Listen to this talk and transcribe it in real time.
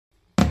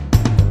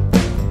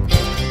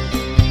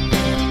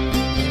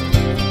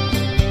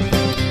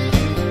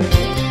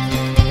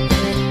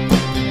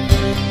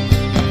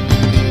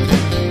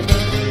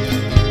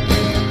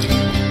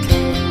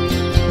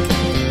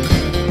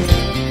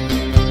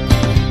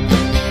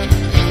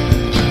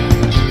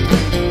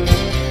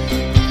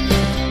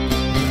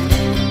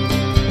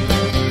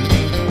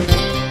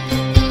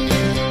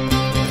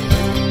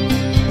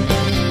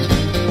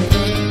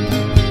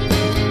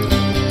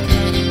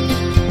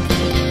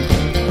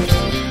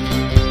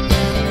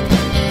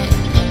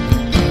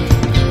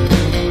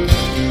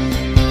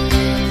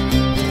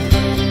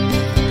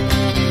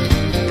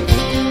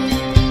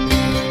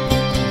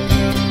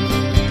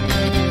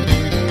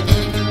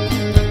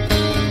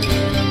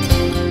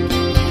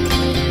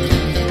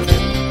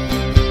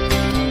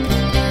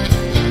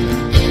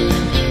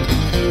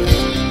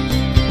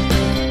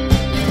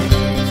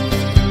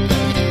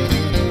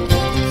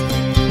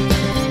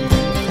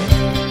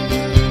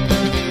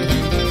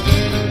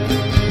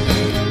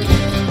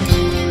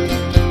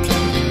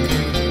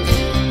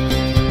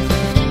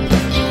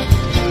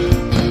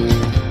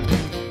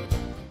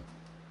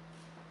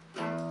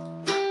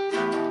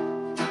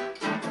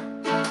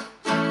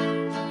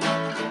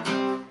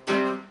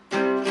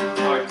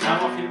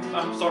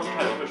Start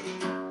her først.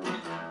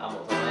 Jeg må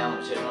ta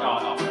meg gjennomkjøring. Ja.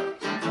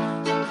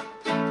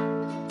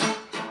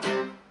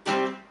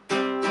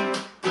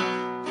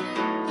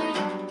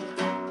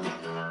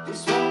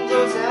 This one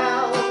goes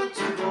out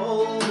to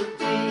all the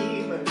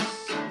dreamers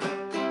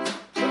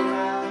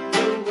around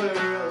the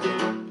world.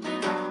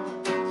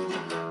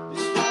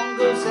 This one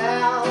goes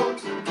out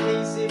to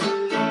crazy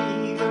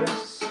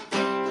believers.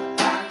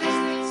 And this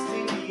needs to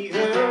be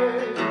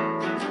heard.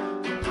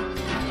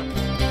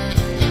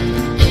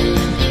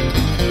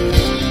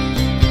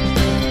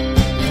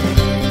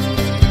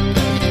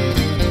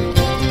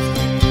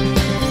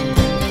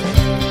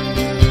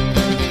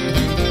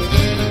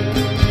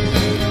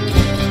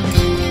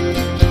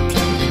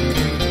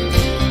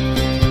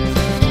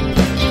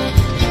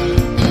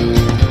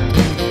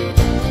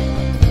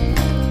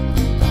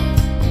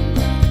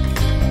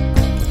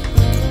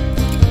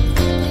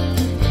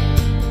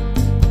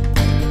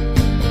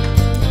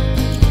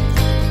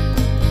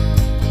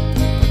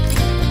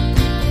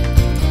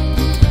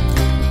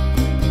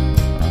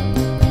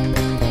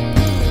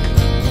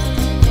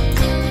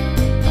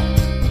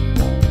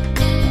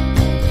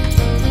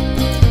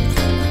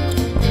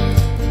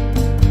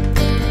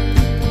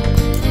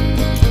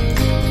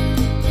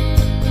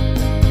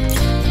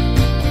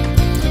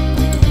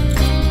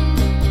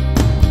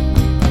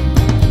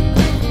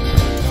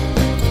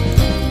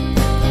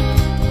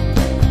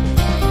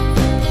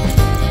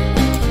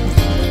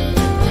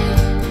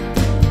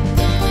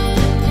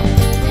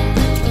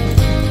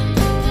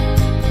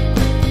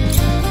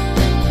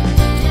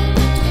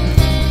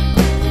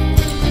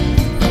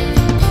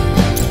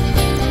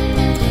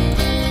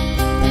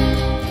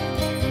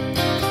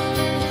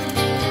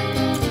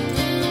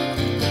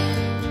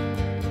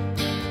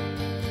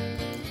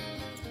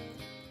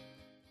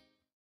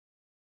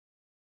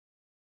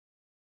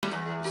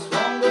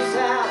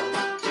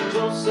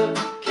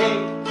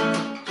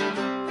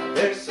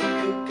 There's some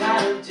cook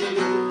gotta do.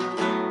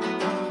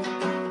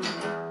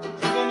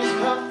 Drinking his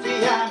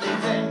coffee and the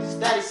things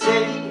that he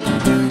say,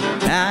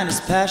 and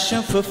his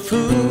passion for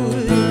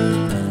food.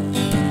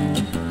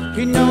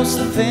 He knows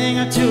a thing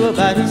or two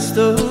about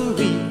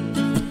history,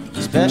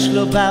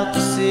 especially about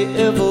the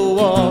Civil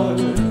War.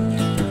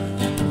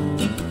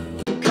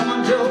 Come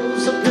on,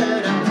 Joseph,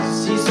 let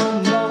us see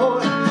some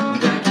more.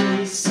 Back in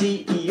his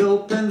seat, he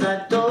opened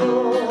that door.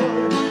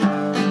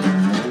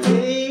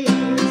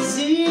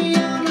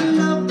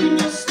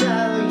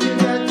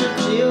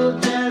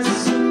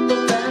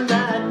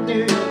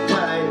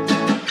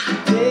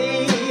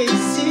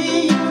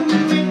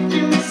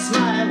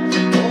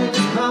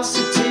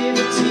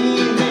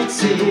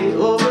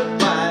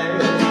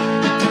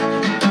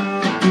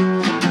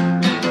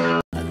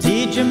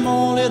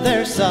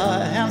 There's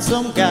a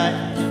handsome guy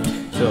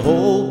the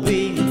whole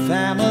Beme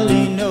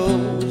family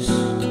knows,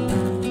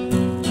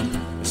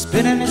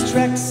 spinning his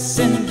tracks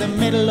in the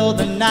middle of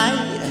the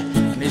night,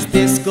 and his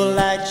disco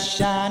light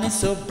shining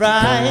so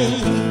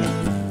bright.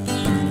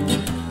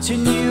 To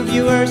new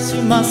viewers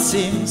who must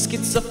seem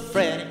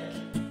schizophrenic.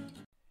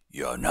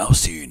 You have now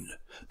seen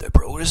the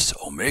progress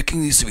of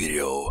making this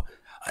video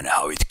and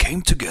how it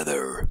came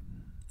together.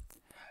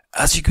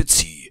 As you could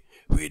see,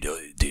 we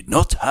did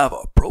not have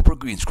a proper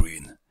green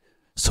screen,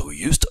 so we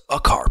used a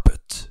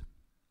carpet.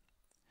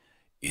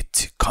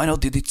 It kind of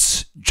did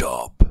its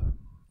job.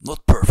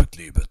 Not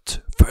perfectly,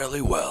 but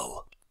fairly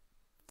well.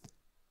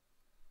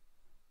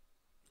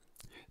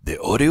 The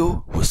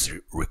audio was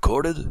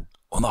recorded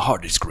on a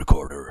hard disk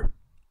recorder.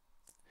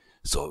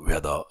 So we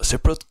had a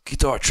separate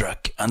guitar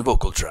track and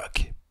vocal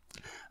track,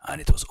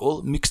 and it was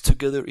all mixed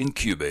together in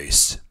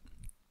Cubase.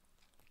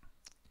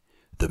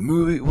 The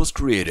movie was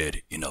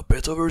created in a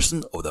beta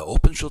version of the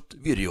OpenShot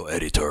video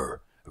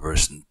editor,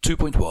 version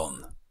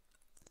 2.1.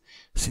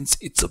 Since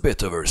it's a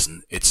beta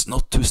version, it's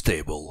not too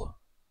stable.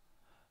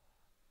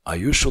 I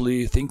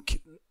usually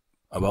think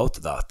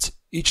about that.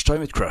 Each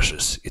time it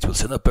crashes, it will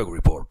send a bug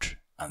report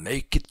and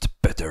make it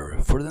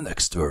better for the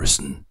next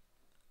version.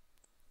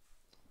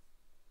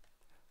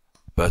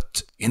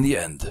 But in the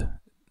end,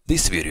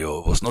 this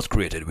video was not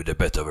created with the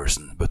beta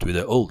version, but with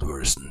the old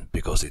version,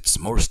 because it's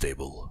more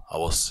stable. I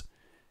was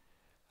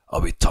a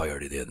bit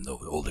tired at the end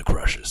of all the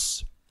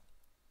crashes.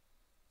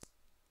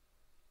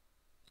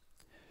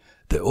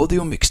 The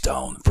audio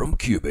mixdown from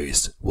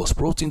Cubase was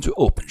brought into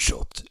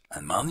OpenShot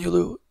and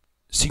manually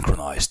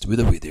synchronized with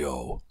the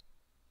video.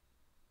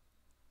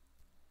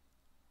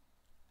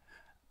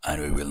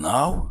 And we will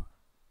now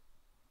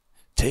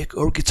take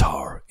our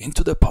guitar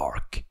into the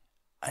park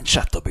and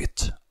chat a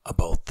bit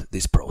about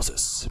this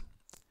process.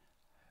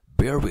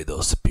 Bear with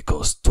us,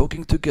 because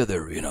talking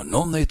together in a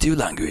non-native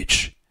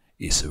language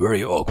is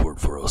very awkward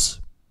for us.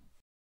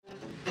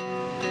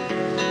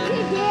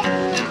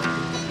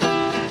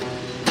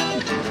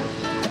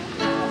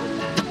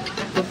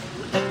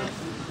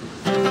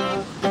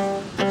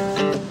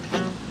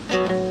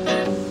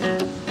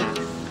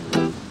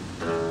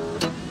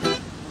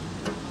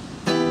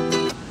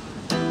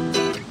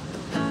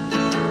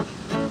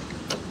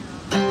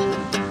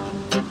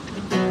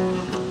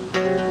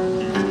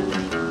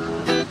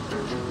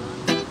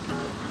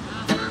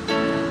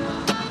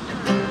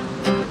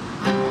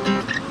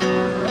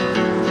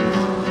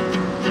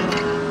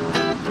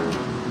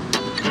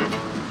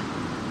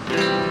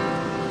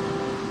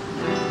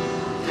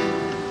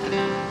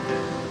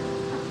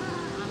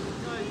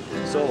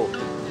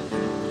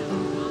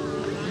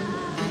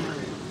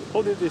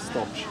 How did this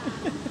start?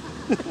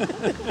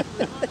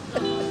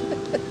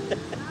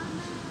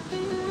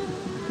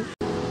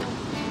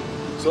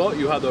 So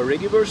you had a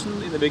reggae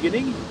version in the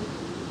beginning?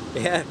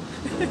 Yeah.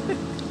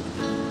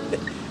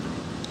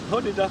 How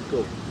did that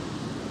go?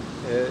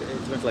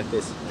 It went like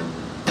this.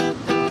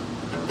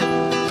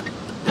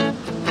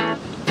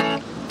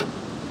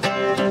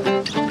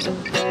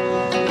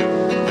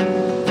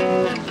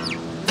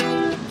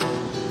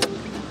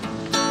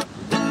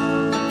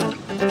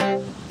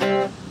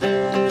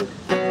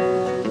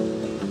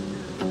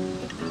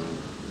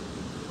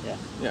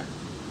 Yeah.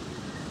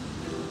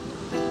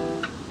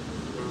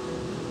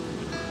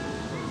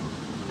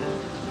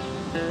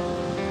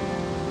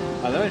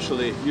 And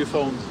eventually you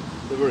found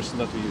the version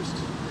that we used.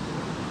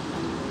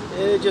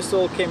 It just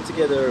all came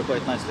together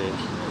quite nicely.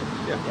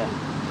 Yeah.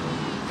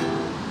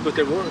 But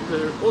there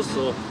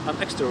also an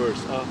extra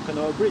verse, kind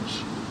of a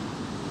bridge,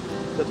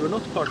 that were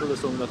not part of the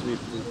song that we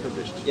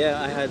published.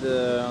 Yeah, I had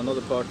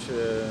another part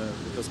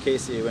because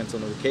Casey went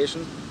on a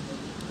vacation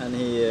and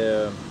he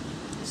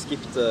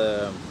skipped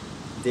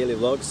daily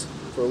vlogs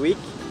for a week.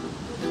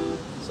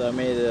 So I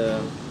made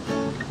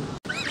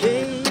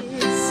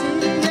Casey,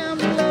 I'm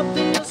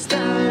loving your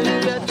style.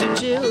 You got to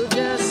chill,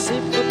 just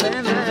sip up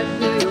and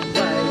have your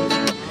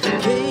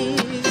bite.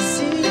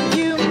 Casey,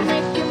 you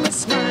making me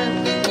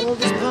smile. All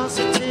this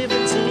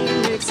positivity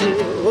makes it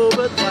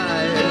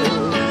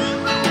worthwhile.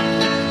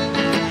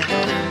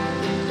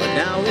 But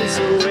now it's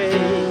away,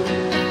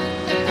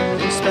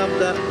 stuff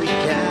that we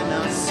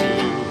cannot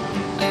see.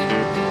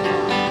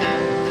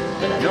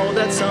 But I know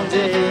that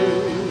someday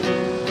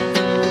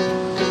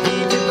we'll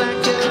be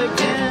back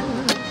again.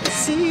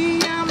 See,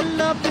 I'm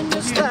loving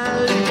your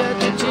style. You got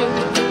the gym,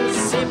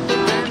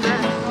 simple and I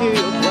hear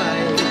your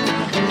cry.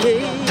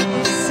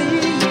 Casey,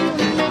 you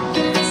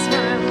making me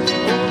smile.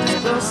 All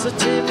this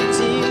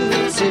positivity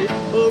makes it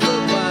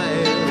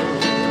worthwhile.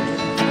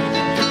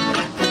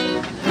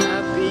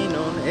 I've been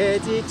on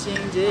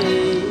editing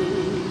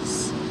days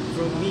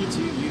from me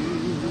to you.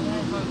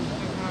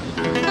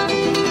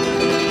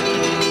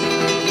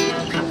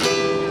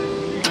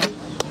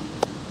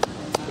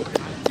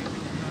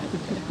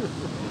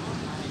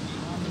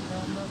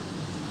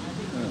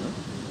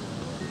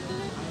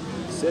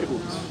 Sehr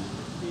gut.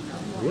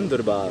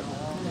 Wunderbar.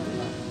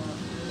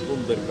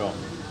 Wunderbar.